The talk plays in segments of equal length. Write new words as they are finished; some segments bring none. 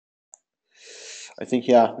I think,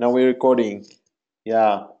 yeah, now we're recording.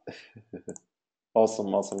 Yeah,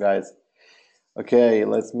 awesome, awesome, guys. Okay,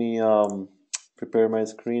 let me prepare my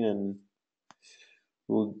screen and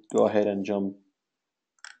we'll go ahead and jump.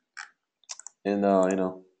 And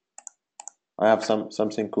I have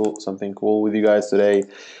something cool with you guys today.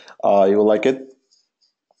 You will like it.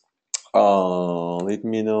 Let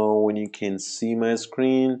me know when you can see my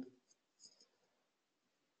screen.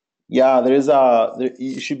 Yeah,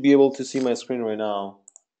 you should be able to see my screen right now.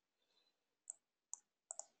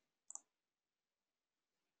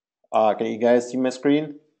 Can you guys see my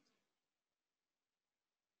screen?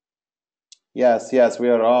 Yes, yes, we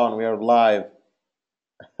are on. We are live.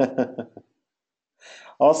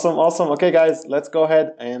 Awesome, awesome. Okay, guys, let's go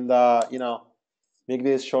ahead and make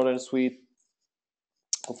this short and sweet.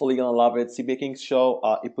 Hopefully, you're gonna love it. CPA Kings Show,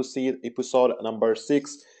 episode number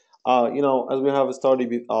 6. As we have started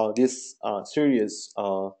with this series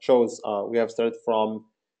shows, we have started from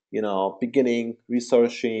beginning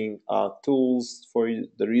researching tools for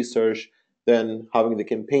the research, then having the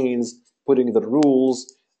campaigns, putting the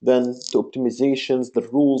rules, then the optimizations, the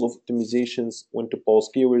rules of optimizations, when to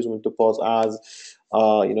pause keywords, when to pause ads,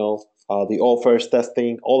 the offers,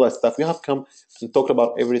 testing, all that stuff. We have come and talked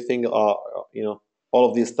about everything. All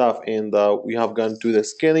of this stuff, and we have gone to the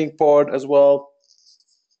scaling part as well.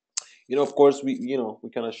 Of course, we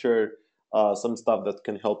kind of share some stuff that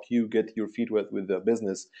can help you get your feet wet with the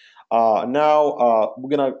business. Now we're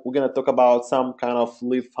gonna talk about some kind of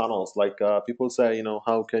lead funnels. Like people say,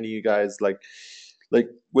 how can you guys like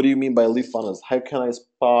what do you mean by lead funnels? How can I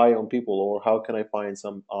spy on people, or how can I find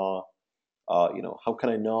some how can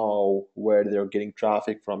I know where they're getting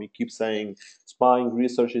traffic from? You keep saying spying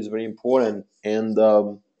research is very important, and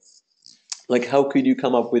like how could you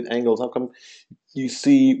come up with angles? How come you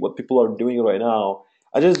see what people are doing right now?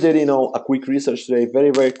 I just did a quick research today,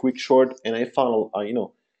 very very quick, short, and I found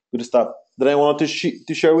good stuff that I wanted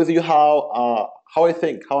to share with you. How I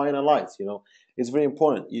think, how I analyze. It's very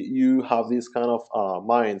important. You have this kind of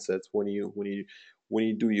mindsets when you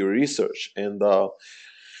do your research. And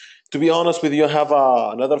to be honest with you, I have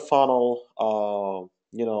another funnel, for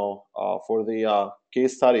the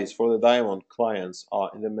case studies for the diamond clients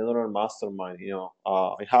in the Millionaire Mastermind.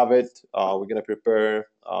 I have it. We're gonna prepare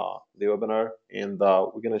the webinar, and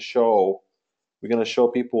we're gonna show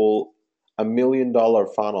people $1 million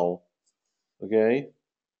funnel. Okay,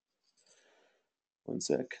 one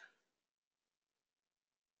sec.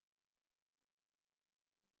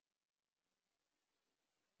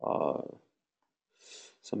 Uh,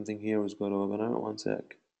 Something here was going to webinar. One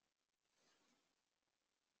sec.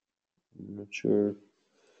 I'm not sure.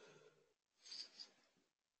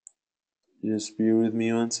 Just bear with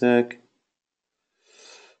me one sec.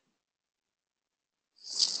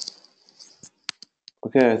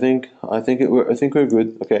 Okay, I think we're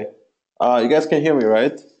good. Okay, you guys can hear me,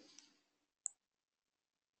 right?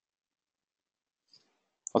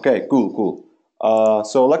 Okay, cool, cool.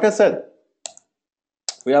 So like I said,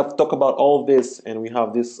 we have talked about all of this, and we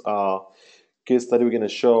have this case study we're gonna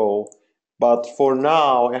show. But for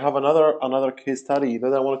now, I have another case study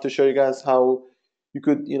that I wanted to show you guys how you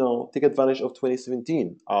could take advantage of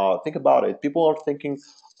 2017. Think about it. People are thinking,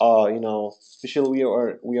 especially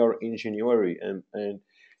we are in January, and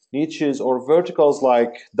niches or verticals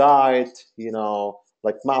like diet,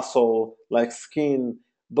 like muscle, like skin.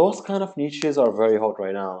 Those kind of niches are very hot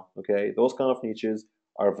right now. Okay, those kind of niches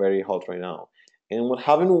are very hot right now. And what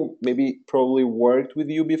haven't maybe probably worked with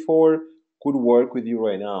you before could work with you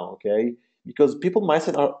right now. Okay, because people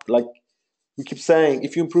mindset are like we keep saying,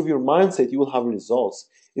 if you improve your mindset, you will have results.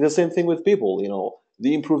 It's the same thing with people.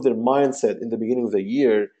 They improve their mindset in the beginning of the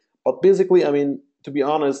year, but basically, I mean, to be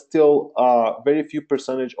honest, still very few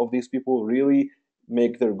percentage of these people really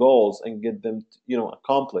make their goals and get them,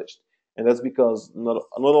 accomplished. And that's because not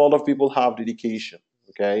a lot of people have dedication.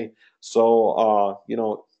 Okay, so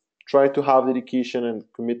try to have dedication and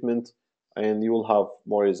commitment, and you will have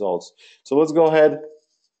more results. So let's go ahead.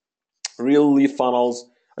 Real lead funnels.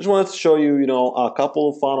 I just wanted to show you, a couple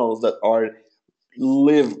of funnels that are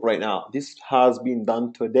live right now. This has been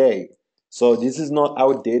done today. So this is not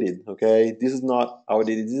outdated, okay? This is not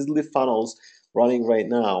outdated. This is lead funnels running right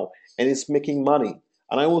now, and it's making money.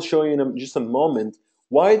 And I will show you in just a moment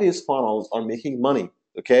why these funnels are making money,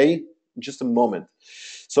 okay? Just a moment.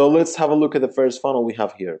 So let's have a look at the first funnel we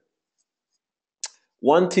have here.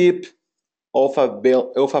 One tip of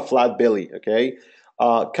a flat belly, okay?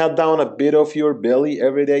 Cut down a bit of your belly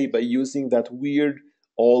every day by using that weird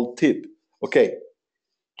old tip. Okay,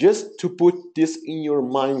 just to put this in your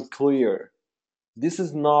mind clear, this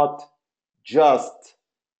is not just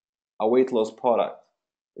a weight loss product,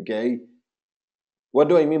 okay? What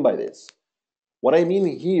do I mean by this? What I mean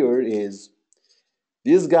here is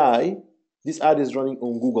this guy, this ad is running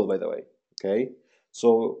on Google, by the way. Okay,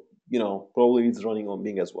 so probably it's running on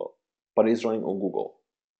Bing as well, but it's running on Google,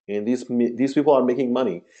 and these people are making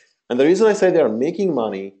money. And the reason I say they are making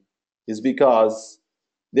money is because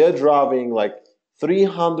they're driving like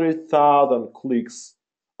 300,000 clicks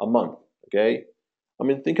a month. Okay, I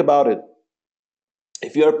mean, think about it.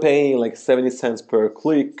 If you're paying like 70 cents per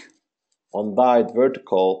click on that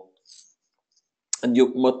vertical, and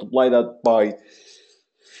you multiply that by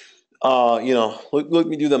let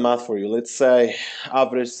me do the math for you. Let's say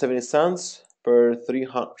average 70 cents per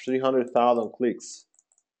 300,000 clicks.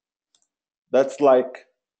 That's like,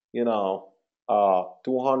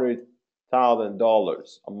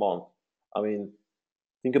 $200,000 a month. I mean,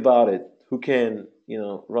 think about it. Who can,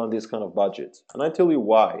 run this kind of budget? And I tell you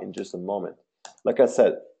why in just a moment. Like I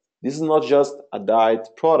said, this is not just a diet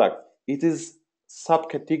product. It is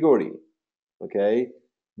subcategory. Okay,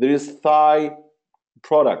 there is thigh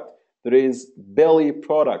product, there is belly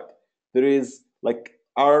product, there is like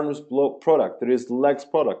arms product, there is legs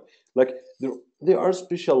product. Like they are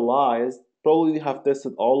specialized. Probably have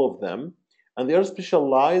tested all of them, and they are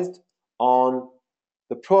specialized on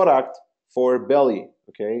the product for belly.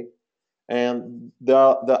 Okay, and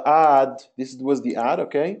the ad. This was the ad.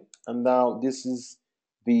 Okay, and now this is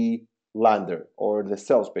the lander or the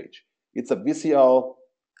sales page. It's a VCL.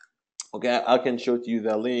 Okay, I can show to you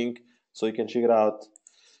the link so you can check it out.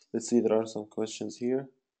 Let's see, there are some questions here.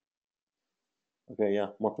 Okay,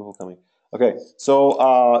 yeah, more people coming. Okay,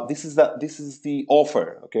 so this is the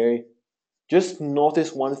offer. Okay, just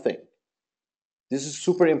notice one thing. This is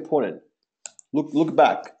super important. Look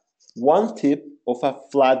back. One tip of a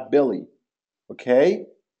flat belly. Okay,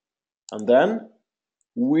 and then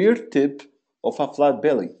weird tip of a flat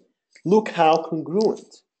belly. Look how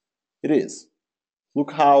congruent it is.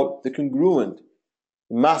 Look how the congruent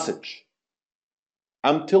message.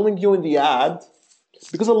 I'm telling you in the ad,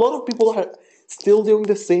 because a lot of people are still doing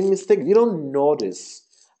the same mistake. You don't notice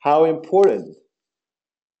how important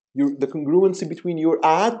the congruency between your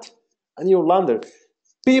ad and your lander.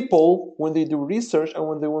 People, when they do research and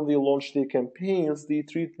when they launch their campaigns, they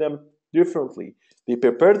treat them differently. They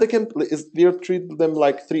prepare the they treat them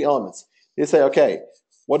like three elements. They say, okay,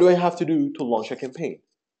 what do I have to do to launch a campaign?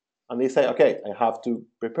 And they say, okay, I have to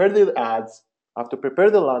prepare the ads, I have to prepare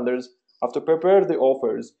the landers, I have to prepare the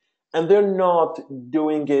offers, and they're not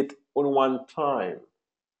doing it on one time.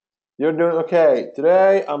 You're doing, okay,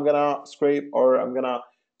 today I'm gonna scrape or I'm gonna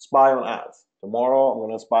spy on ads. Tomorrow I'm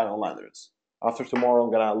gonna spy on landers. After tomorrow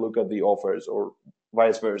I'm gonna look at the offers or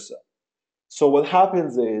vice versa. So what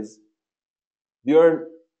happens is you're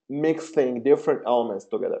mixing different elements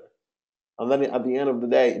together. And then at the end of the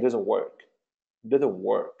day, it doesn't work. It doesn't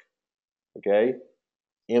work. Okay?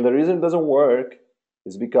 And the reason it doesn't work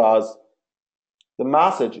is because the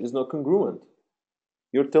message is not congruent.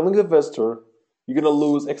 You're telling the investor you're going to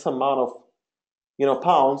lose X amount of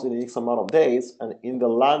pounds in X amount of days, and in the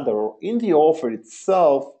lander or in the offer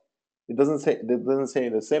itself, it doesn't say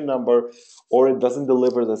the same number, or it doesn't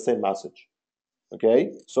deliver the same message.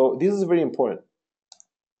 Okay, so this is very important.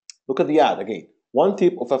 Look at the ad again. One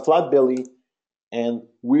tip of a flat belly and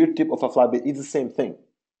weird tip of a flat belly is the same thing.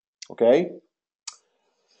 Okay.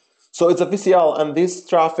 So it's a VCL, and this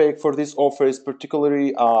traffic for this offer is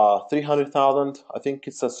particularly 300,000. I think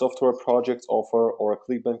it's a software project offer or a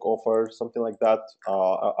ClickBank offer, something like that.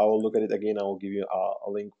 I will look at it again. I will give you a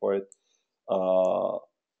link for it.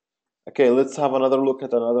 Okay, let's have another look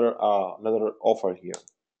at another offer here,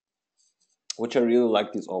 which I really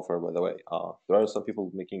like this offer, by the way. There are some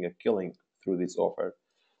people making a killing through this offer.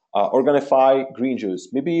 Organifi green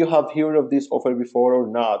juice. Maybe you have heard of this offer before or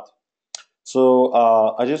not. So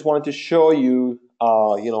I just wanted to show you,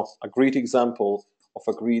 a great example of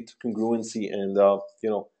a great congruency and,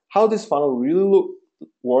 how this funnel really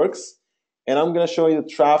works. And I'm going to show you the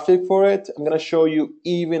traffic for it. I'm going to show you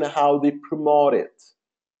even how they promote it.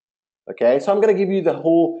 Okay, so I'm going to give you the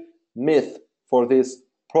whole myth for this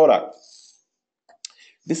product.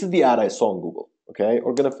 This is the ad I saw on Google. Okay,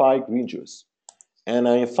 Organifi green juice. And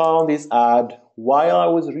I found this ad while I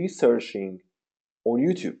was researching on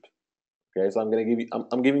YouTube. Okay, so I'm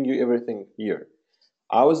giving you everything here.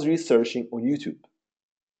 I was researching on YouTube,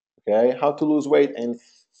 okay, how to lose weight and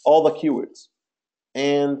all the keywords.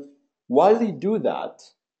 And while you do that,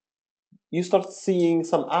 you start seeing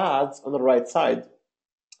some ads on the right side,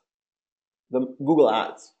 the Google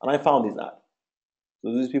ads. And I found these ads.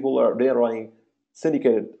 So these people are running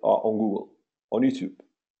syndicated on Google, on YouTube.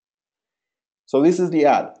 So this is the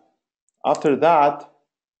ad. After that,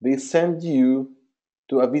 they send you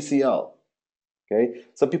to a VCL. Okay,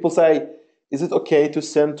 some people say, is it okay to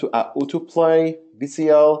send to autoplay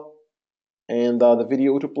VCL and the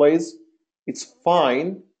video autoplays? It's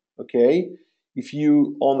fine, okay, if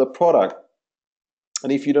you own the product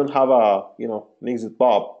and if you don't have a an exit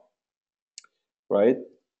bob, right?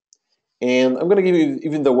 And I'm gonna give you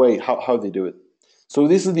even the way how they do it. So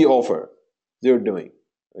this is the offer they're doing,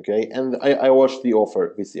 okay? And I watched the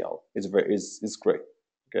offer VCL. It's great,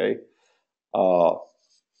 okay? Uh,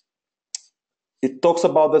 it talks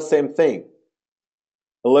about the same thing.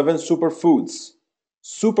 11 superfoods,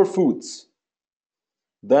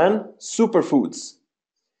 then superfoods.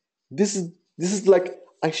 This is like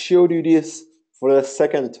I showed you this for the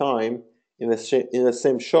second time in the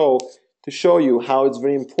same show to show you how it's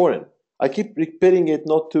very important. I keep repeating it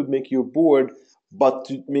not to make you bored, but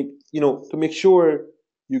to make sure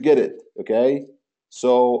you get it. Okay,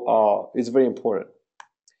 so it's very important.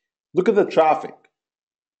 Look at the traffic.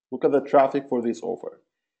 Look at the traffic for this offer.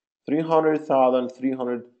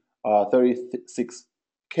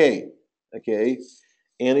 300,336K. Okay,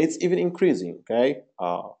 and it's even increasing. Okay,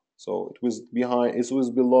 so it was behind. It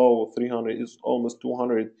was below 300. It's almost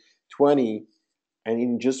 220, and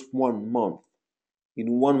in just 1 month, it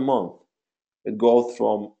goes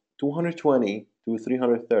from 220 to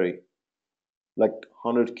 330, like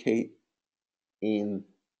 100K in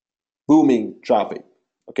booming traffic.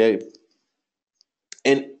 Okay,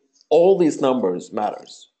 and all these numbers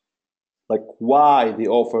matters. Like why the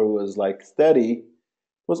offer was like steady, it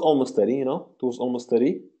was almost steady, it was almost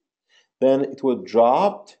steady. Then it was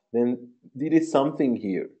dropped, then did something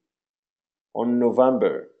here on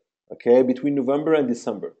November, okay, between November and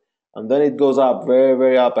December, and then it goes up very,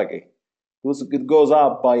 very up again. It goes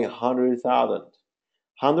up by 100,000.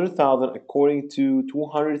 100,000 according to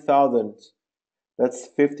 200,000, that's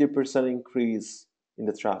 50% increase in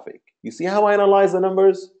the traffic. You see how I analyze the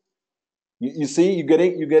numbers? You see, you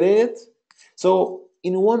getting it? So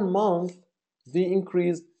in 1 month, they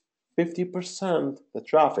increased 50% the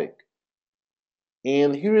traffic.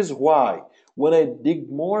 And here is why. When I dig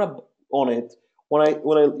more on it, when I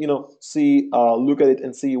see look at it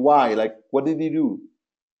and see why, like what did they do?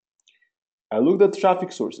 I looked at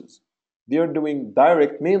traffic sources. They are doing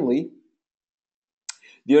direct mainly.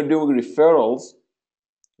 They are doing referrals.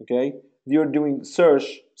 Okay. They are doing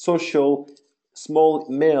search, social, small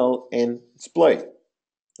mail, and display.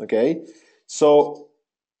 Okay. So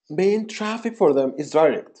main traffic for them is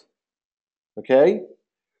direct. Okay.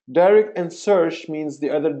 Direct and search means they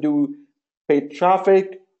either do paid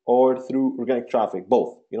traffic or through organic traffic,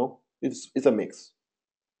 both. It's a mix.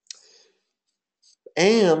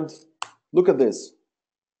 And look at this.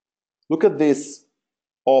 Look at this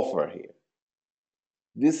offer here.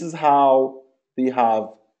 This is how they have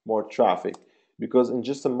more traffic, because in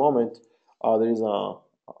just a moment there is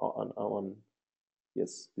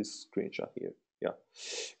yes, this screenshot here. Yeah,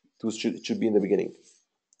 it should be in the beginning.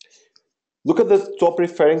 Look at the top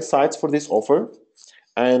referring sites for this offer,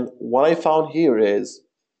 and what I found here is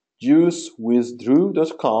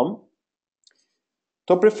juicewithdrew.com.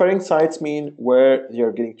 Top referring sites mean where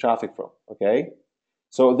you're getting traffic from. Okay,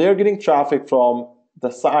 so they're getting traffic from the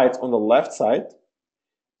sites on the left side,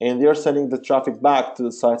 and they're sending the traffic back to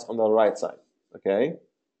the sites on the right side. Okay,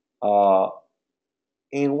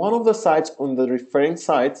 in one of the sites on the referring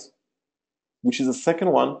sites, which is the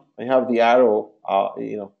second one, I have the arrow,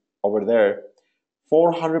 over there,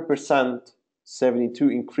 400%, 72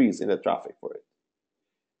 increase in the traffic for it.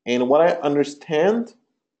 And what I understand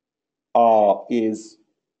is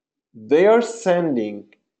they are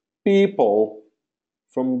sending people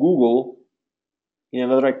from Google in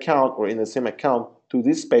another account or in the same account to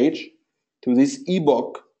this page, to this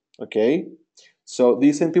ebook. Okay, so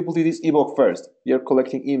they send people to this ebook first. They are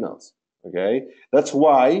collecting emails. Okay, that's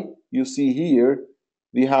why you see here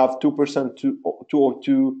we have 2%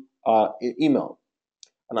 202 email,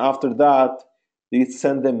 and after that they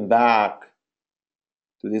send them back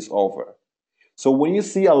to this offer. So when you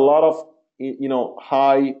see a lot of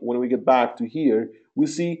high, when we get back to here, we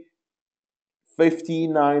see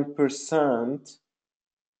 59%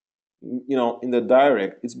 in the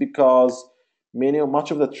direct. It's because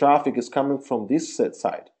much of the traffic is coming from this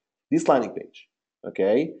side, this landing page.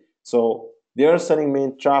 Okay, so they are sending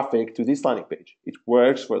main traffic to this landing page. It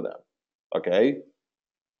works for them. Okay,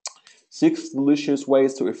 6 delicious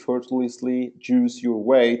ways to effortlessly juice your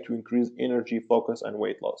way to increase energy, focus, and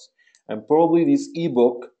weight loss. And probably this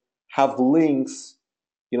ebook have links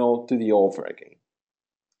to the offer again.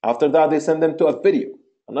 After that, they send them to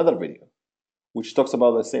another video, which talks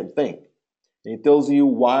about the same thing. And it tells you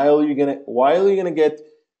while you're gonna get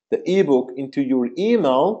the ebook into your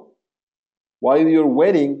email, while you're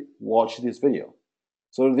waiting, watch this video.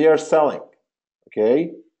 So they are selling.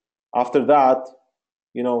 Okay. After that,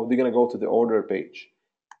 they're gonna go to the order page.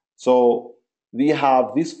 So we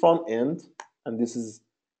have this front end, and this is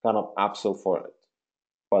kind of upsell for it.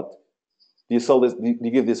 But they sell this, they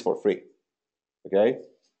give this for free. Okay.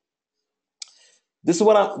 This is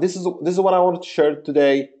what I want to share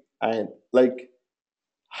today, and like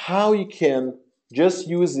how you can just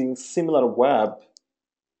using similar web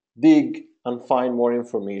dig and find more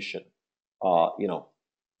information,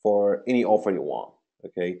 for any offer you want.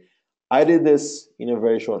 Okay, I did this in a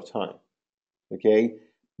very short time. Okay,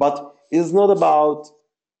 but it's not about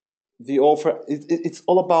the offer. It's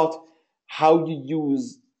all about how you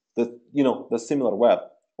use the similar web,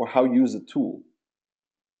 or how you use the tool.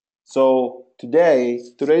 So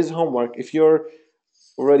today's homework, if you're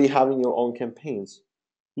already having your own campaigns,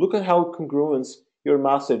 look at how congruent your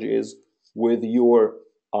message is with your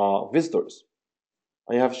visitors.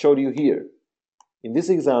 I have showed you here. In this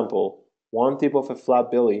example, one tip of a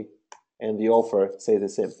flat belly and the offer say the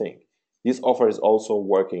same thing. This offer is also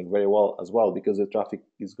working very well as well, because the traffic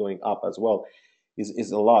is going up as well,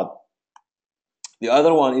 is a lot. The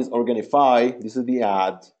other one is Organifi. This is the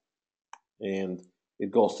ad, and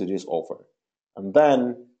it goes to this offer. And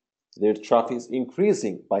then their traffic is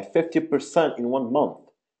increasing by 50% in 1 month.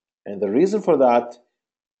 And the reason for that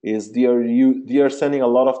is they are sending a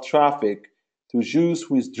lot of traffic to Jews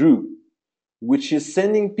withdrew, which is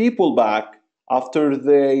sending people back after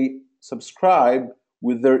they subscribe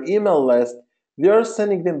with their email list. They are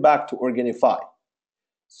sending them back to Organifi.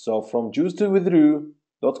 So from Jews to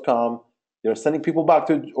withdrew.com, they're sending people back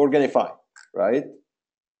to Organifi, right?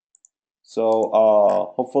 So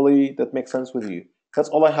hopefully that makes sense with you. That's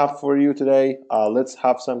all I have for you today. Let's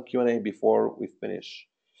have some Q&A before we finish.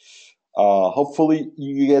 Hopefully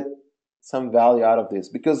you get some value out of this,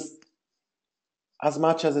 because as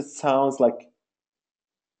much as it sounds like,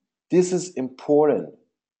 this is important,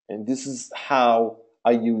 and this is how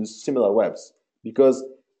I use similar webs, because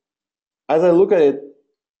as I look at it,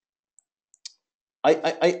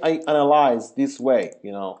 I analyze this way.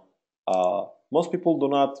 Most people do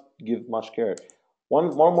not give much care.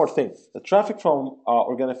 One more thing: the traffic from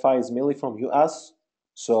Organifi is mainly from US.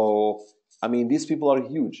 So I mean, these people are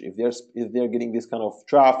huge. If they're getting this kind of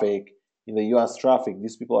traffic in the US traffic,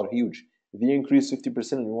 these people are huge. If they increase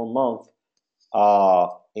 50% in 1 month,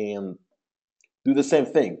 and do the same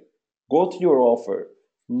thing, go to your offer,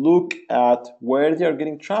 look at where they are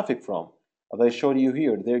getting traffic from. As I showed you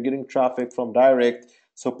here, they're getting traffic from direct,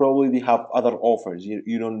 so probably they have other offers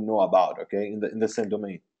you don't know about, okay, in the same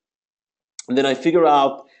domain. And then I figure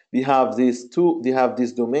out they have this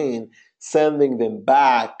domain sending them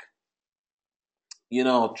back,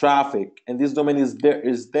 traffic, and this domain is them,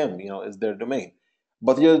 is their domain.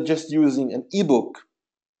 But you're just using an ebook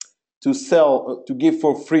to sell, to give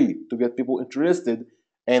for free, to get people interested.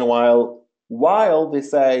 And while they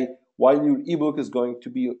say, while your ebook is going to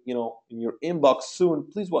be in your inbox soon,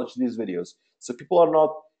 please watch these videos. So people are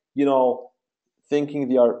not thinking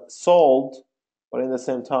they are sold, but in the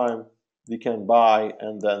same time they can buy,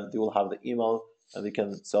 and then they will have the email, and they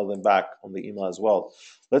can sell them back on the email as well.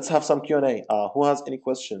 Let's have some Q&A. Who has any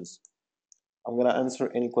questions? I'm gonna answer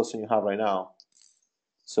any question you have right now.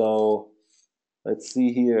 So let's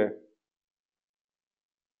see here.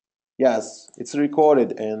 Yes, it's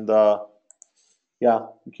recorded, and yeah,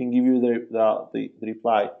 we can give you the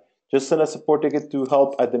reply. Just send a support ticket to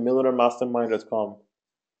help@themillionairemastermind.com.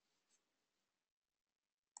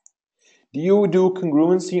 Do you do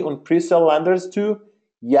congruency on pre-sale landers too?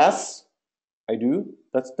 Yes, I do.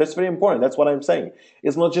 That's very important. That's what I'm saying.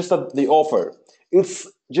 It's not just the offer. It's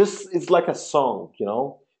like a song,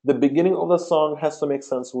 The beginning of the song has to make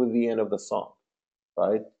sense with the end of the song,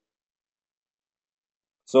 right?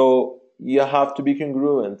 So you have to be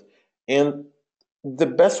congruent. And the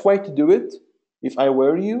best way to do it, if I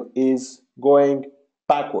were you, is going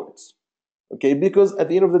backwards. Okay, because at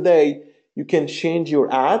the end of the day, you can change your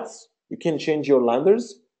ads, you can change your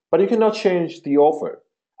landers, but you cannot change the offer.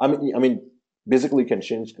 I mean, basically you can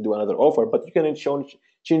do another offer, but you cannot change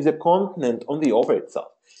the content on the offer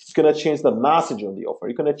itself. You cannot change the message on the offer.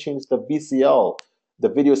 You cannot change the VCL, the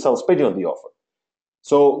video sales page on the offer.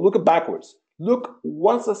 So look at backwards. Look,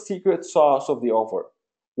 what's the secret sauce of the offer?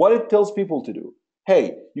 What it tells people to do.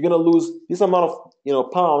 Hey, you're gonna lose this amount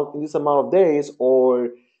of pounds in this amount of days,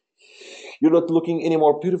 or you're not looking any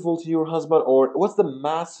more beautiful to your husband, or what's the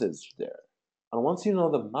message there? And once you know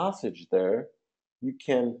the message there, you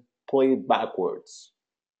can play it backwards,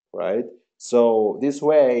 right? So this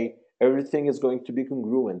way, everything is going to be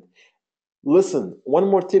congruent. Listen, one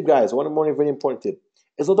more tip, guys. One more very important tip.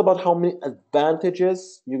 It's not about how many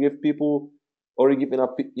advantages you give people or you give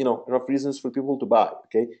enough, enough reasons for people to buy.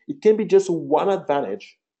 Okay, it can be just one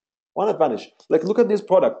advantage. One advantage. Like look at this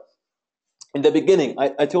product. In the beginning,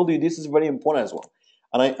 I told you this is very important as well,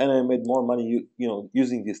 and I made more money,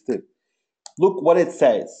 using this tip. Look what it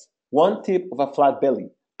says. One tip of a flat belly.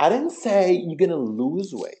 I didn't say you're gonna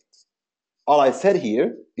lose weight. All I said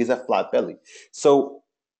here is a flat belly. So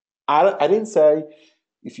I didn't say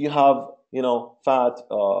if you have fat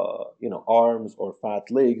arms or fat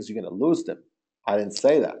legs you're gonna lose them. I didn't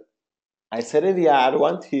say that. I said in the ad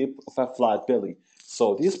one tip of a flat belly.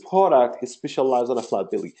 So this product is specialized on a flat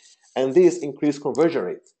belly, and this increased conversion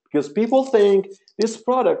rate because people think this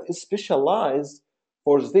product is specialized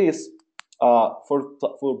for this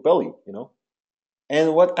for belly,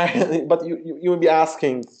 And what but you would be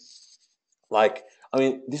asking, like, I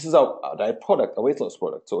mean, this is a diet product, a weight loss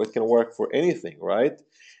product, so it can work for anything, right?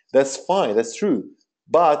 That's fine, that's true.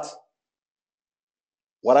 But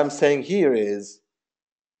what I'm saying here is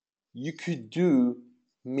you could do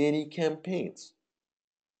many campaigns.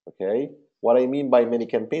 Okay? What I mean by many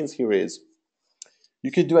campaigns here is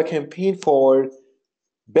you could do a campaign for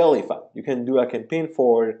belly fat. You can do a campaign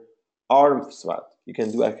for arms fat. You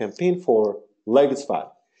can do a campaign for legs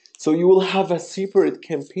fat. So you will have a separate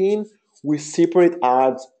campaign with separate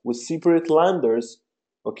ads, with separate landers.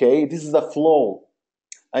 Okay? This is a flow.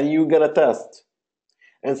 And you're gonna test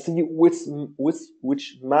and see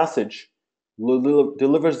which message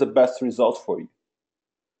delivers the best result for you.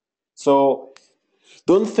 So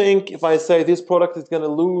don't think if I say this product is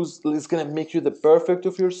gonna make you the perfect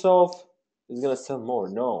of yourself, it's gonna sell more.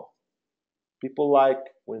 No. People like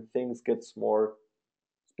when things gets more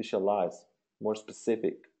specialized, more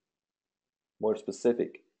specific, more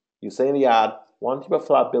specific. You say in the ad, one type of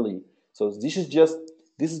flat belly. So this is just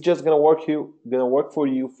gonna work for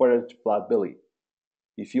you for a flat belly.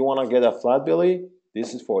 If you wanna get a flat belly,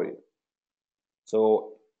 this is for you.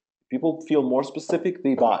 So people feel more specific,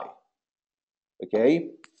 they buy.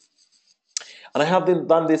 Okay? And I have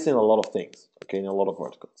done this in a lot of things, okay, in a lot of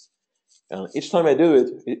verticals. And each time I do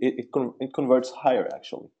it converts higher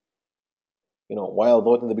actually. While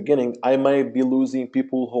though in the beginning I might be losing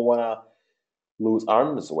people who wanna lose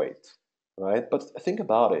arms weight, right? But think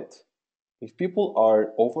about it. If people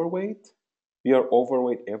are overweight, they are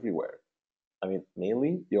overweight everywhere. I mean,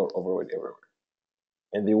 mainly they are overweight everywhere,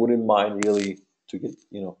 and they wouldn't mind really to get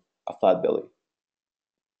a flat belly,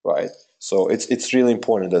 right? So it's really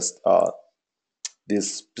important that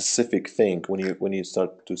this specific thing when you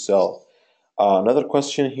start to sell. Another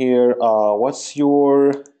question here: what's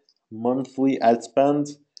your monthly ad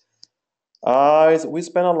spend? We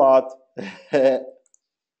spend a lot.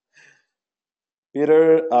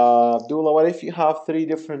 Peter, Abdullah, what if you have three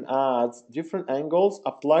different ads, different angles,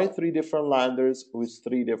 apply three different landers with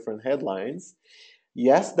three different headlines?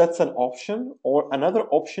 Yes, that's an option. Or another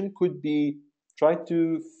option could be try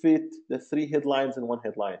to fit the three headlines in one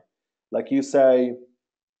headline. Like you say,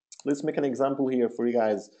 let's make an example here for you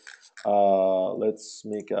guys. Let's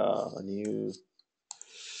make a new.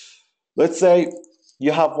 Let's say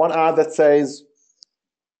you have one ad that says,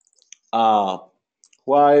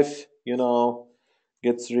 wife,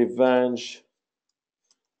 gets revenge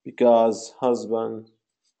because husband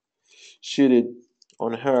cheated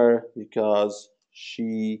on her because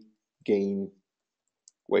she gained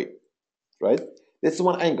weight, right? That's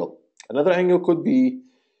one angle. Another angle could be,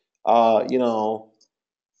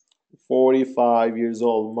 45 years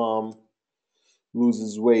old mom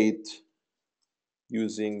loses weight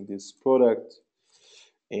using this product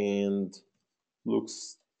and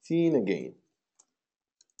looks thin again.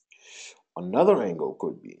 Another angle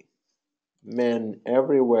could be men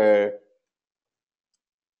everywhere,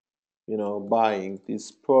 buying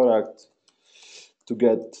this product to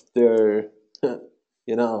get their, to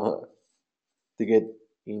get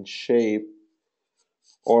in shape.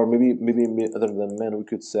 Or maybe other than men, we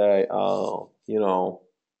could say,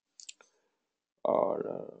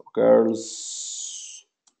 girls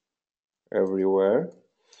everywhere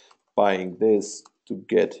buying this to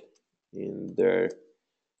get in their,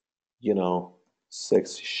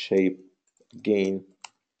 sexy shape again,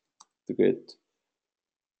 to get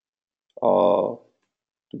to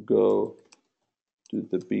go to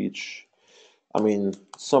the beach. I mean,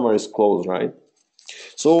 summer is close, right?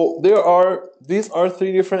 So these are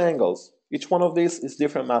three different angles. Each one of these is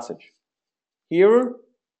different message. Here,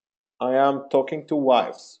 I am talking to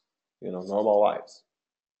wives, normal wives.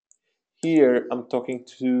 Here, I'm talking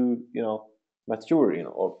to, mature,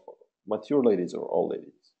 or mature ladies or old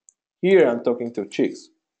ladies. Here, I'm talking to chicks.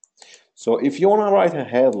 So if you want to write a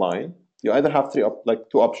headline, you either have two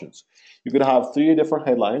options. You could have three different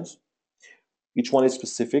headlines Each one is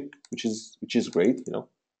specific, which is great, you know.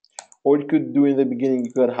 Or you could do in the beginning,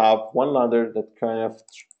 you could have one lander that kind of,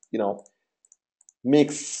 you know,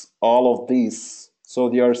 mix all of these so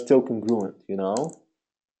they are still congruent, you know.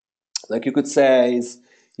 Like you could say is,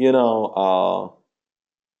 you know,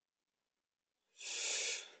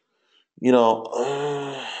 you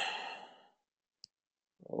know,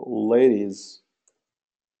 ladies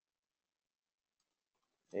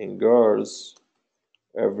and girls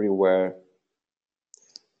everywhere,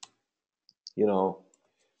 you know,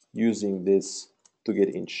 using this to get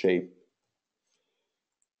in shape.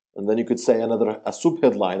 And then you could say a sub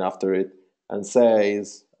headline after it and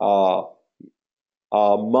says,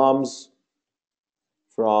 moms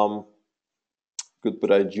from, could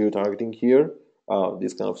put a geo targeting here,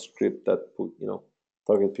 this kind of script that put, you know,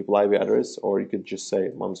 target people IP address, or you could just say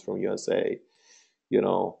moms from USA, you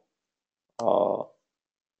know, uh,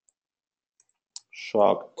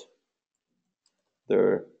 shocked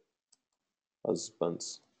their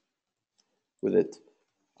husbands with it.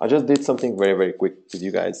 I just did something very, very quick with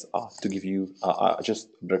you guys to give you just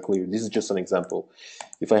very clear. This is just an example.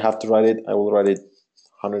 If I have to write it, I will write it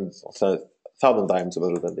hundreds, 1,000 times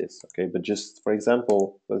better than this. Okay, but just for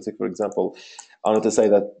example, let's say for example, I wanted to say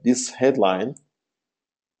that this headline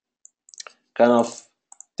kind of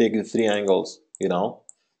take the three angles, you know.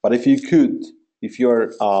 But if you could, if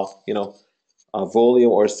you're, you know,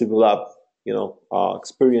 volume or civil up, you know,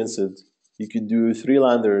 experience it, you could do three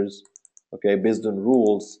landers, okay, based on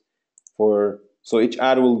rules for, so each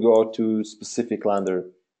ad will go to specific lander,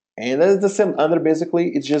 and that's the same lander basically.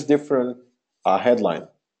 It's just different headline,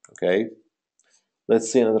 okay.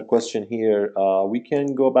 Let's see another question here. We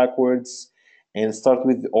can go backwards and start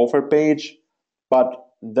with the offer page, but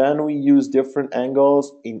then we use different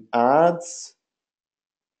angles in ads.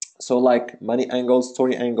 So like money angles,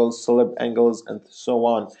 story angles, celeb angles, and so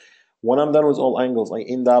on. When I'm done with all angles, I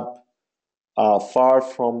end up far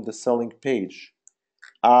from the selling page.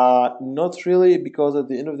 Not really, because at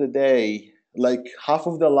the end of the day, like half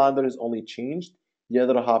of the lander is only changed, the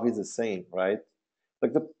other half is the same, right?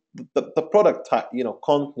 Like the product type, you know,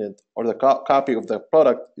 content or the copy of the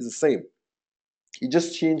product is the same. You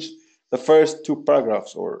just changed the first two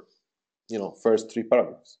paragraphs, or, you know, first three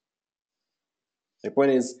paragraphs. The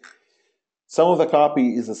point is, some of the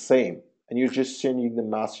copy is the same, and you're just changing the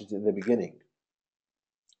message in the beginning.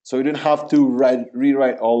 So you don't have to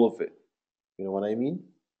rewrite all of it. You know what I mean?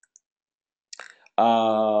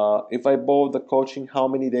 If I bought the coaching, how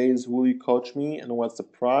many days will you coach me, and what's the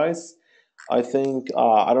price? I think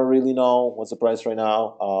I don't really know what's the price right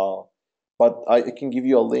now, but I can give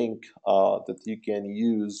you a link that you can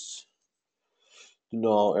use to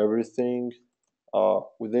know everything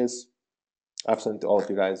with this. I've sent to all of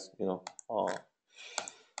you guys. You know,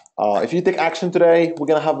 if you take action today, we're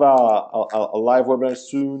gonna have a live webinar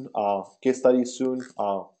soon, case study soon,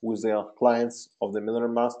 with the clients of the Millionaire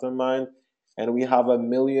Mastermind, and we have $1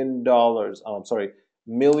 million.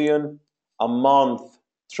 Million a month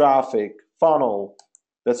traffic funnel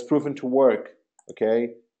that's proven to work.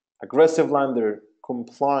 Okay, aggressive lender,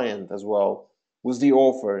 compliant as well, with the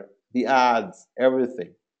offer, the ads,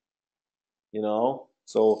 everything. You know,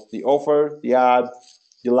 so the offer, the ad,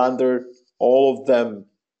 the lander, all of them,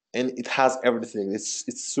 and it has everything. It's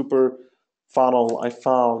super funnel. I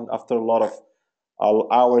found after a lot of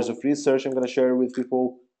hours of research. I'm gonna share with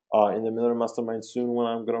people in the Millionaire Mastermind soon when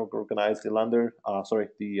I'm gonna organize the lander.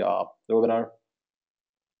 The webinar.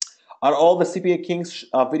 Are all the CPA Kings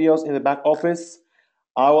videos in the back office?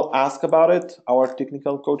 I will ask about it. Our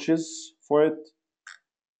technical coaches for it.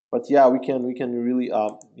 But yeah, we can really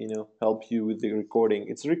you know, help you with the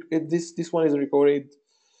recording. This one is recorded.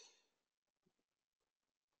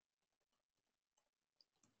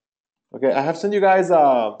 Okay, I have sent you guys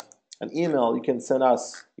an email. You can send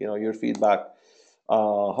us, you know, your feedback.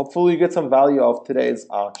 Hopefully you get some value of today's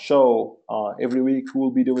show. Every week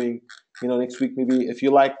we'll be doing, you know, next week maybe, if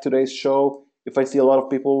you like today's show, if I see a lot of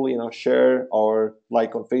people, you know, share or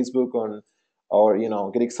like on Facebook or you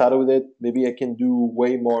know, get excited with it, maybe I can do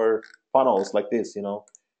way more funnels like this, you know.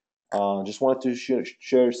 Just wanted to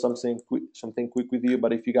share something quick with you.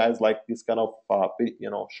 But if you guys like this kind of you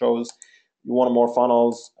know, shows, you want more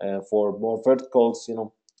funnels for more verticals, you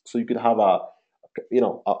know, so you could have a, you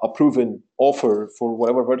know, a proven offer for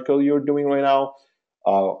whatever vertical you're doing right now.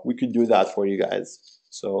 We could do that for you guys,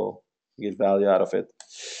 so you get value out of it.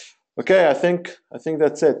 Okay, I think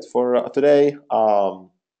that's it for today.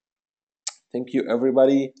 Thank you,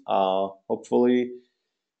 everybody. Hopefully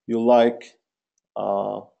you like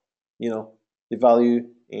you know, the value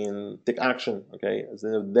in take action. Okay, at the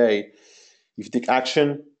end of the day, if you take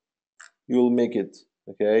action, you will make it.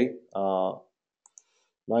 Okay,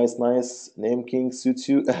 Nice. Name King suits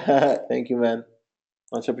you. Thank you, man.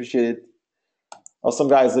 Much appreciated. Awesome,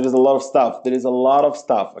 guys. There is a lot of stuff. There is a lot of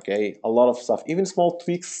stuff. Okay, a lot of stuff. Even small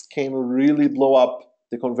tweaks can really blow up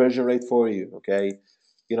the conversion rate for you. Okay,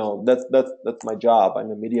 that's my job.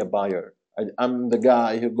 I'm a media buyer. I'm the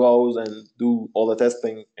guy who goes and do all the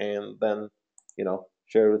testing and then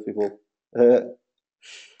share with people.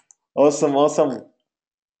 Awesome.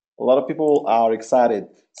 A lot of people are excited.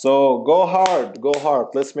 So go hard, go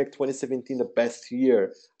hard. Let's make 2017 the best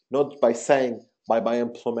year, not by saying, by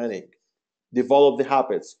implementing. Develop the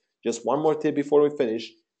habits. Just one more tip before we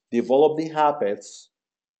finish. Develop the habits,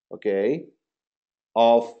 okay,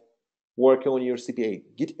 of working on your CPA.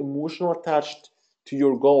 Get emotional attached to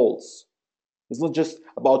your goals. It's not just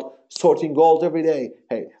about sorting goals every day.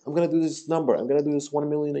 Hey, I'm gonna do this number. I'm gonna do this 1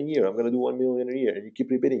 million a year. I'm gonna do 1 million a year, and you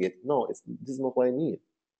keep repeating it. No, this is not what I need.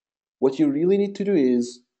 What you really need to do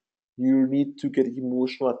is you need to get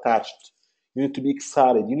emotional attached. You need to be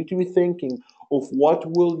excited. You need to be thinking of what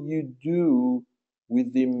will you do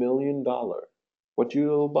with the $1 million. What you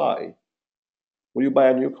will buy. Will you buy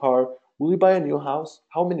a new car? Will you buy a new house?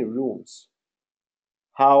 How many rooms?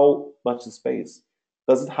 How much space?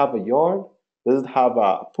 Does it have a yard? Does it have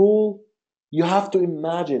a pool? You have to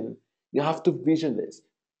imagine. You have to vision this.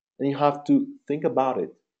 And you have to think about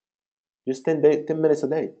it. Just 10 minutes a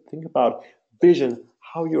day. Think about vision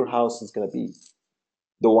how your house is going to be,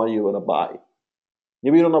 the one you want to buy.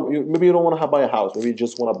 Maybe you don't want to buy a house. Maybe you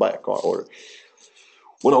just want to buy a car or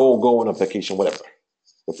want to go on a vacation, whatever.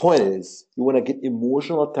 The point is, you want to get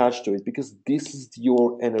emotional attached to it because this is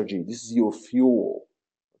your energy. This is your fuel.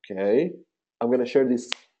 Okay? I'm going to share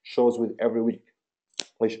these shows with every week.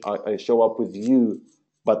 I show up with you,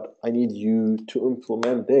 but I need you to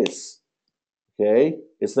implement this. Okay?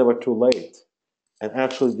 It's never too late. And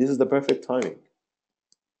actually, this is the perfect timing.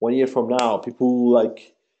 1 year from now, people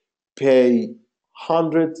pay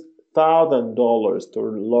 $100,000 to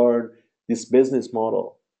learn this business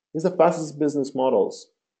model. It's the fastest business models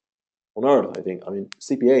on earth, I think. I mean,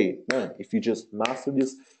 CPA, man, if you just master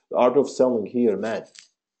this, the art of selling here, man,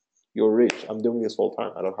 you're rich. I'm doing this full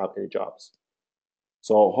time. I don't have any jobs.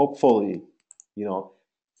 So hopefully, you know,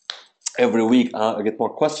 every week I get more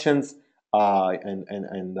questions, and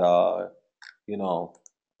you know,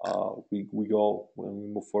 we go when we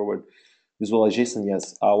move forward. Visualization,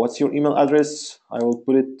 yes. What's your email address? I will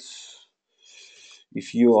put it.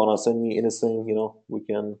 If you wanna send me anything, we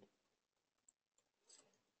can.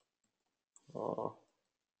 Uh,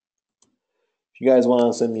 if you guys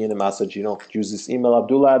wanna send me any message, use this email,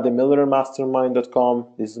 Abdullah at themillionairemastermind.com.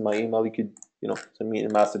 This is my email. You could, send me a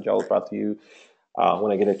message. I will reply to you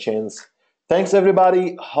when I get a chance. Thanks,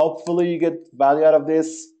 everybody. Hopefully, you get value out of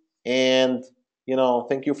this. And,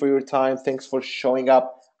 thank you for your time. Thanks for showing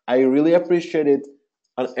up. I really appreciate it.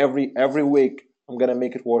 And every week, I'm going to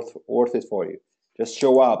make it worth it for you. Just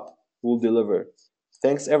show up. We'll deliver.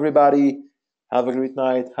 Thanks, everybody. Have a great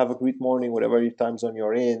night. Have a great morning, whatever time zone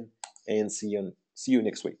you're in. And see you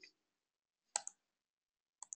next week.